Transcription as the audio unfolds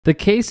The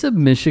case of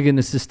Michigan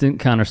assistant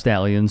Connor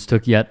Stalions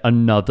took yet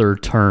another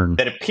turn.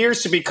 It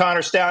appears to be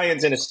Connor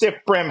Stalions in a stiff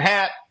brim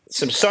hat,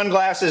 some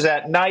sunglasses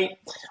at night,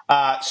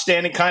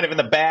 standing kind of in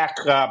the back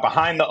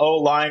behind the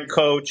O-line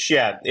coach,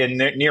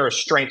 near a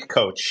strength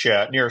coach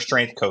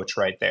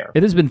right there.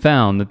 It has been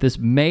found that this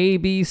may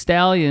be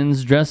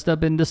Stalions dressed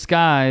up in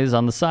disguise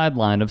on the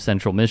sideline of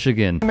Central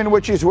Michigan. In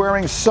which he's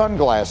wearing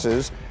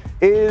sunglasses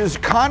is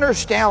Connor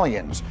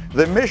Stalions,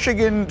 the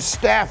Michigan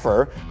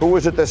staffer who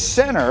was at the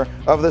center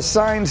of the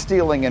sign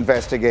stealing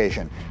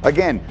investigation.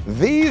 Again,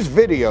 these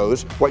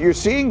videos, what you're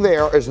seeing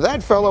there is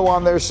that fellow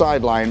on their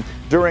sideline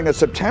during a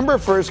September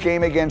 1st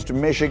game against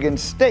Michigan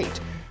State.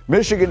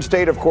 Michigan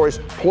State, of course,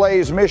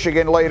 plays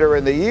Michigan later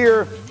in the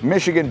year.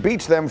 Michigan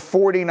beats them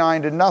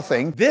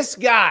 49-0. This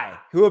guy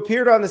who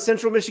appeared on the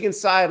Central Michigan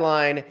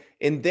sideline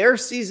in their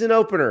season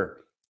opener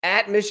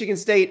at Michigan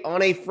State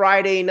on a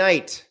Friday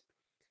night.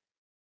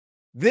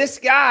 This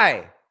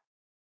guy,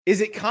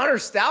 is it Connor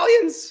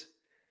Stalions?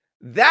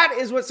 That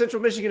is what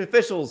Central Michigan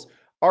officials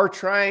are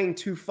trying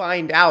to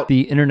find out.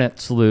 The internet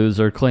sleuths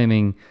are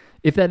claiming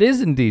if that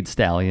is indeed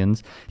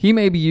Stalions, he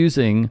may be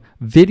using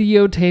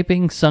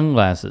videotaping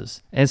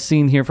sunglasses, as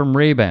seen here from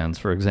Ray-Bans,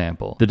 for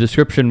example. The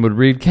description would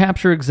read,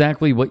 capture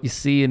exactly what you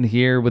see and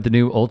hear with the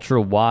new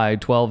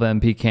ultra-wide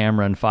 12MP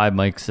camera and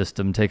 5-mic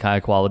system. Take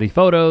high-quality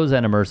photos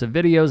and immersive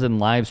videos and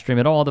live stream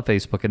it all to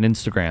Facebook and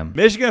Instagram.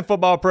 Michigan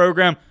football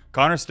program,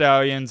 Connor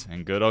Stalions,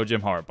 and good old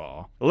Jim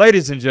Harbaugh.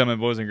 Ladies and gentlemen,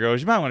 boys and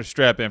girls, you might want to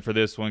strap in for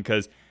this one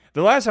because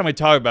the last time we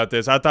talked about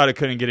this, I thought it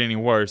couldn't get any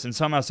worse, and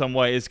somehow, some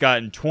way, it's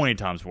gotten 20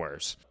 times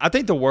worse. I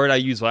think the word I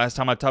used last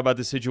time I talked about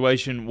this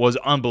situation was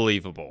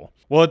unbelievable.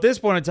 Well, at this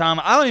point in time,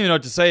 I don't even know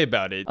what to say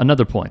about it.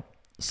 Another point.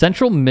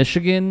 Central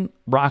Michigan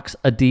rocks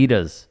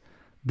Adidas.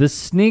 The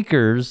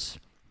sneakers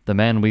the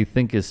man we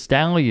think is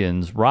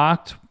Stalions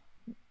rocked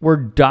were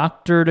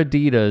doctored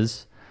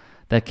Adidas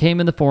that came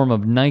in the form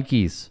of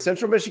Nikes.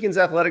 Central Michigan's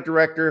athletic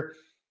director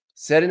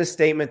said in a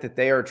statement that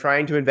they are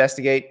trying to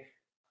investigate,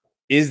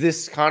 is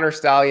this Connor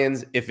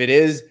Stalions? If it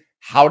is,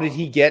 how did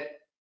he get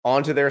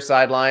onto their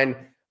sideline?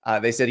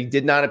 They said he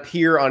did not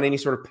appear on any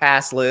sort of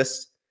pass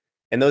list,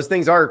 and those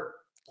things are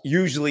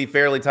usually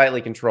fairly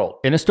tightly controlled.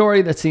 In a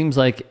story that seems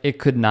like it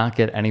could not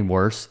get any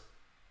worse,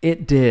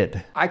 it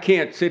did. I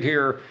can't sit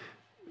here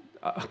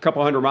a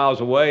couple hundred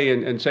miles away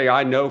and say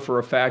I know for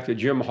a fact that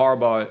Jim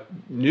Harbaugh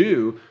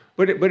knew,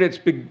 but it's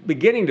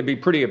beginning to be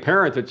pretty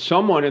apparent that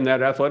someone in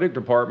that athletic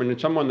department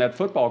and someone in that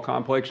football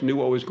complex knew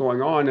what was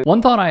going on.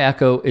 One thought I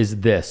echo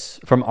is this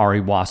from Ari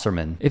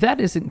Wasserman. If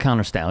that isn't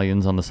Connor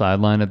Stalions on the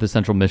sideline at the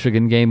Central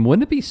Michigan game,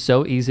 wouldn't it be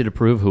so easy to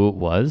prove who it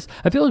was?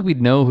 I feel like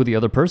we'd know who the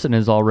other person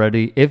is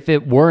already if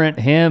it weren't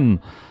him.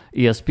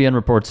 ESPN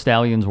reports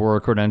Stalions wore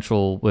a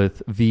credential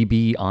with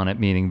VB on it,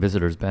 meaning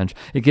visitor's bench.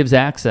 It gives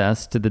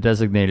access to the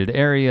designated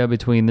area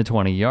between the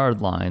 20-yard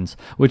lines,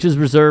 which is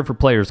reserved for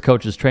players,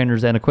 coaches,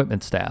 trainers, and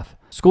equipment staff.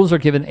 Schools are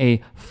given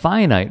a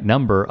finite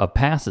number of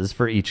passes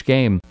for each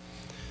game.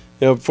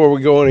 You know, before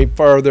we go any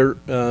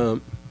farther,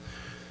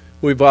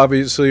 we've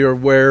obviously are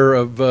aware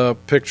of a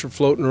picture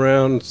floating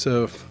around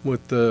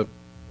with the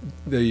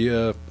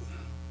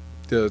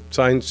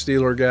sign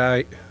stealer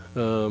guy.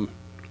 You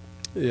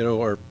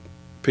know, our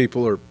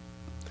people are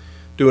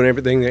doing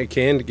everything they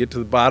can to get to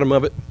the bottom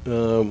of it.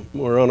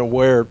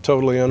 We're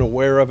totally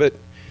unaware of it.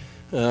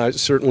 I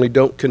certainly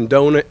don't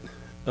condone it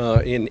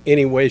in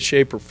any way,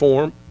 shape, or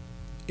form.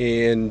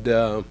 And,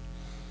 you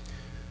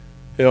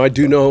know, I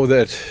do know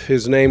that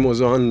his name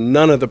was on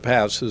none of the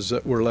passes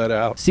that were let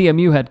out.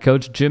 CMU head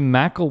coach Jim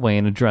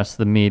McElwain addressed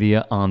the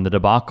media on the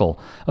debacle.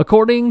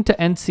 According to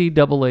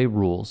NCAA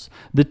rules,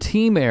 the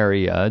team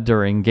area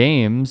during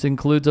games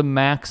includes a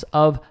max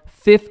of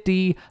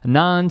 50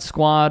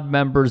 non-squad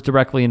members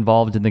directly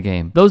involved in the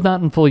game. Those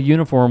not in full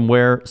uniform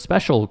wear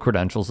special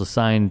credentials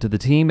assigned to the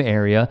team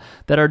area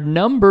that are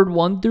numbered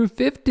 1 through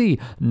 50.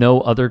 No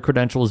other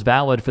credential is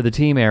valid for the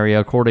team area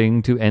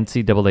according to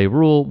NCAA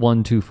Rule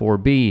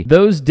 124B.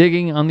 Those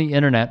digging on the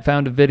internet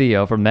found a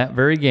video from that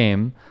very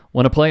game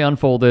when a play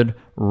unfolded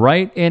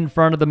right in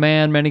front of the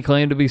man many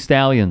claim to be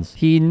Stalions.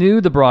 He knew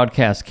the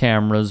broadcast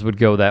cameras would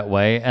go that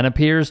way and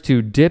appears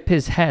to dip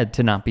his head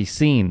to not be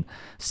seen.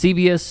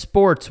 CBS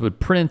Sports would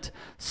print,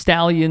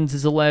 Stalions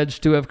is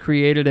alleged to have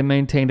created and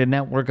maintained a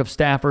network of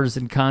staffers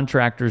and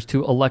contractors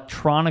to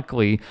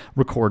electronically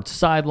record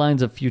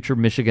sidelines of future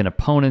Michigan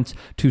opponents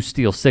to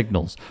steal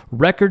signals.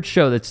 Records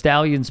show that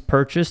Stalions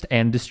purchased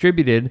and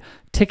distributed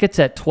tickets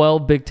at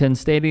 12 Big Ten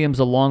stadiums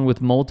along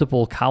with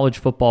multiple college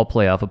football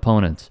playoff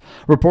opponents.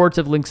 Reports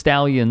have linked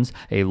Stalions,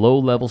 a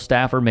low-level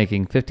staffer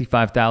making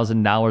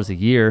 $55,000 a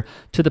year,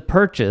 to the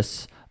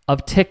purchase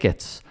of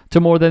tickets to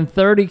more than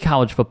 30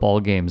 college football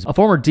games. A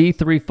former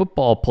D3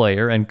 football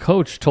player and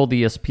coach told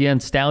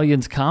ESPN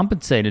Stalions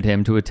compensated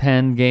him to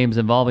attend games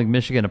involving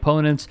Michigan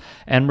opponents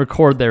and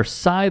record their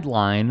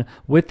sideline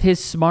with his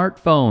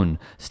smartphone.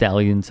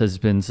 Stalions has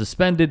been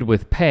suspended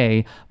with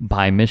pay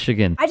by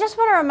Michigan. I just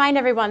want to remind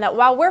everyone that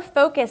while we're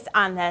focused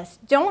on this,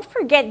 don't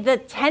forget the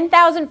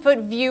 10,000-foot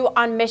view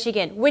on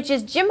Michigan, which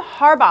is Jim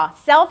Harbaugh's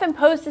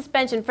self-imposed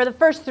suspension for the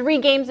first 3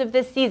 games of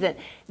this season.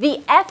 The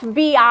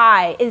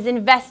FBI is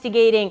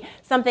investigating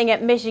something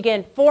at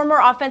Michigan. Former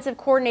offensive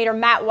coordinator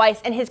Matt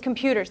Weiss and his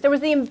computers. There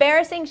was the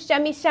embarrassing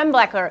Shemi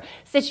Schembechler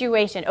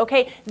situation,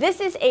 okay? This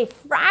is a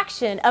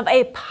fraction of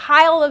a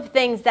pile of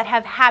things that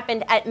have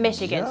happened at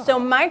Michigan. Yeah. So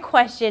my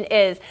question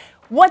is,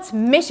 what's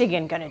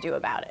Michigan going to do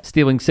about it?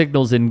 Stealing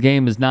signals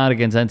in-game is not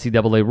against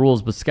NCAA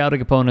rules, but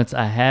scouting opponents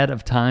ahead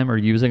of time or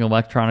using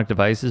electronic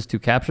devices to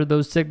capture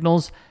those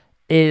signals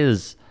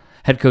is.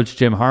 Head coach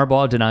Jim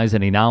Harbaugh denies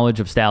any knowledge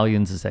of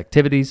Stalions'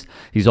 activities.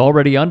 He's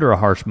already under a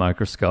harsh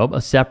microscope.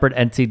 A separate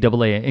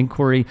NCAA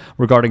inquiry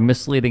regarding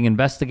misleading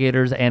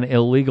investigators and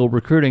illegal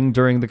recruiting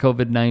during the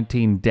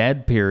COVID-19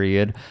 dead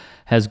period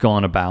has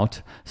gone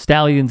about.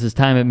 Stalions'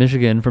 time at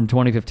Michigan from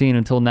 2015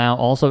 until now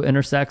also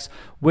intersects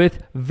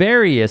with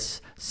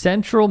various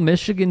Central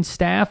Michigan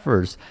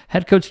staffers.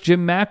 Head coach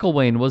Jim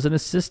McElwain was an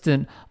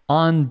assistant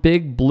on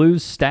Big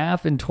Blue's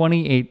staff in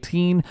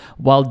 2018,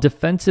 while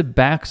defensive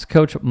backs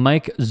coach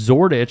Mike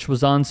Zordich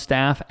was on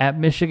staff at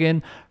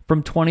Michigan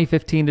from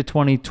 2015 to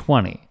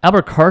 2020.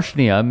 Albert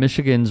Karshnia,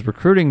 Michigan's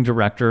recruiting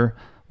director,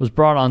 was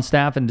brought on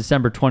staff in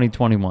December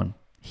 2021.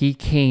 He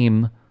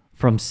came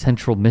from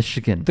Central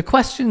Michigan. The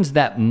questions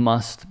that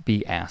must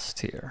be asked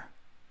here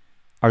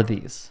are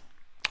these.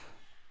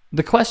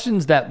 The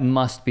questions that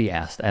must be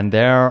asked, and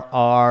there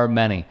are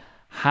many.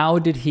 How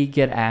did he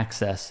get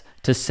access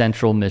to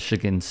Central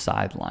Michigan's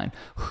sideline?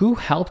 Who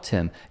helped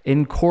him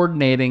in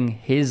coordinating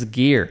his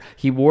gear?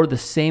 He wore the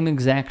same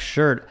exact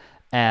shirt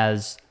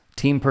as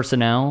team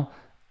personnel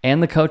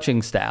and the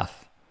coaching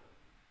staff.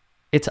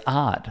 It's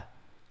odd.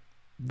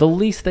 The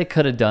least they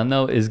could have done,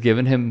 though, is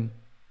given him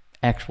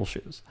actual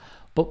shoes.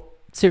 But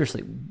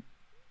seriously,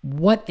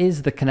 what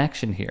is the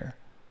connection here?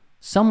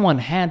 Someone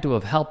had to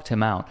have helped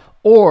him out.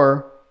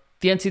 Or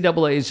the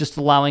NCAA is just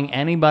allowing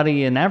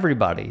anybody and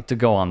everybody to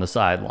go on the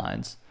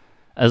sidelines,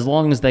 as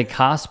long as they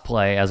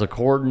cosplay as a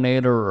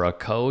coordinator or a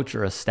coach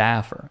or a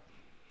staffer.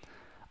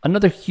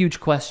 Another huge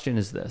question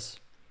is this.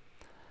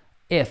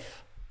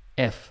 If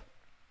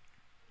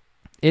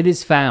it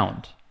is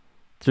found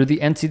through the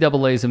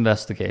NCAA's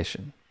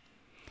investigation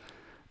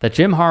that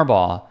Jim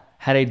Harbaugh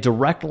had a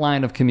direct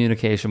line of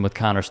communication with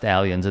Connor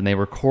Stalions, and they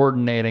were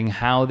coordinating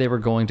how they were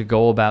going to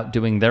go about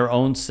doing their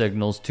own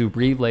signals to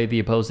relay the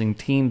opposing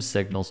team's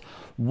signals,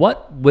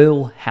 what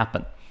will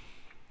happen?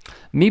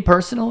 Me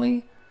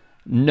personally,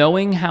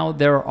 knowing how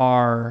there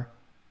are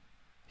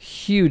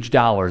huge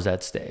dollars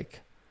at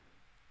stake,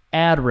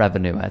 ad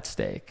revenue at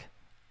stake,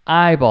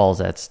 eyeballs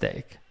at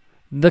stake,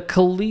 the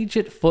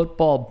collegiate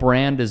football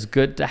brand is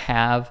good to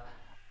have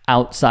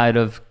outside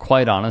of,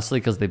 quite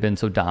honestly, because they've been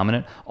so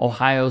dominant,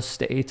 Ohio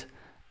State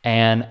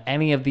and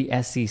any of the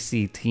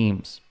SEC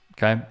teams,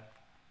 okay?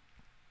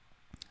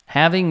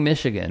 Having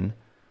Michigan,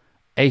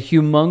 a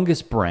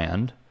humongous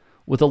brand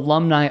with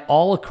alumni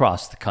all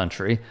across the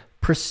country,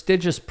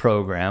 prestigious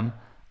program,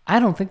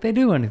 I don't think they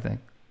do anything.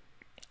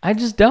 I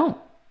just don't.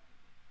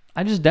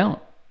 I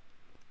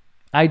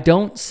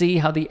don't see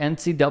how the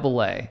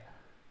NCAA,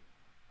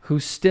 who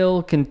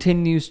still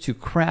continues to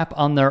crap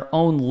on their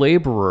own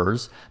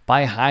laborers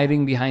by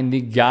hiding behind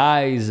the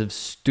guise of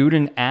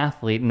student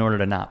athlete in order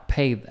to not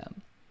pay them,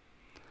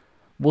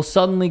 will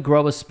suddenly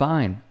grow a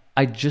spine.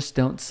 I just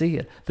don't see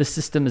it. The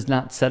system is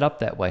not set up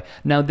that way.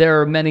 Now, there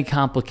are many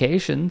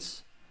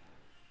complications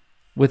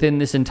within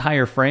this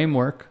entire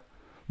framework.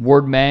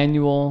 Ward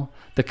manual,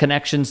 the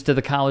connections to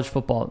the college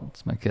football,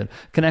 it's my kid,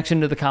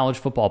 connection to the college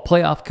football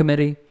playoff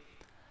committee.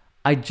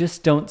 I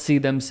just don't see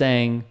them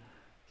saying,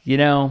 you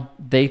know,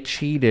 they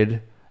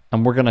cheated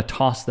and we're going to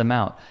toss them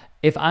out.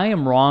 If I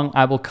am wrong,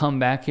 I will come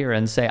back here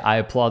and say I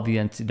applaud the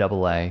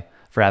NCAA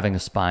for having a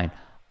spine.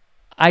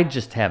 I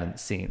just haven't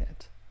seen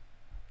it.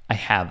 I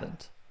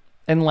haven't.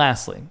 And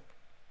lastly,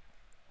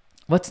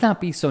 let's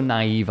not be so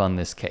naive on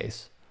this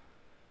case.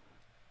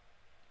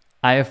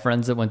 I have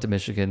friends that went to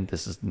Michigan.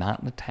 This is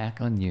not an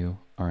attack on you,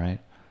 all right?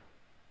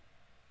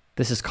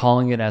 This is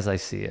calling it as I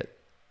see it.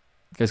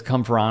 Because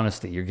come for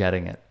honesty, you're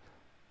getting it.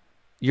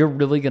 You're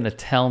really going to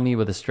tell me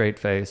with a straight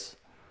face,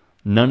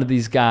 none of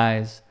these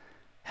guys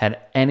had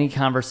any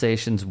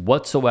conversations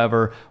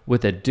whatsoever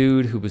with a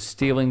dude who was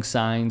stealing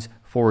signs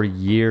for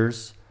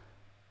years?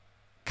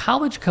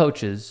 College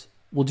coaches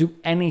will do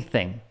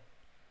anything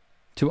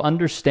to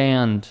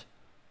understand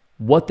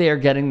what they are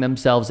getting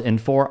themselves in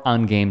for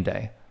on game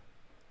day.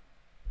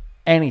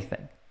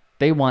 Anything.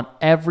 They want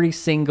every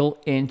single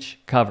inch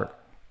covered,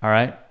 all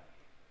right?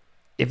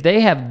 If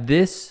they have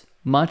this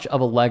much of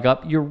a leg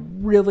up, you're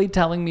really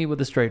telling me with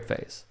a straight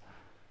face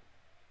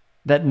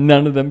that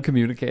none of them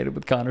communicated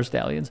with Connor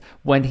Stalions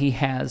when he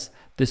has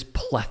this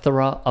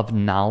plethora of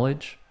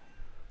knowledge?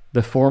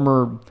 The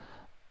former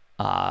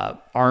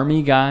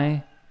Army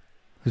guy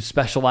who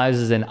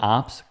specializes in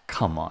ops?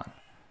 Come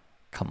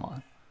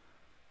on.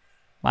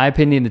 My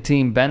opinion, the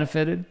team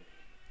benefited.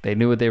 They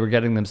knew what they were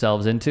getting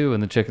themselves into,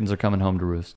 and the chickens are coming home to roost.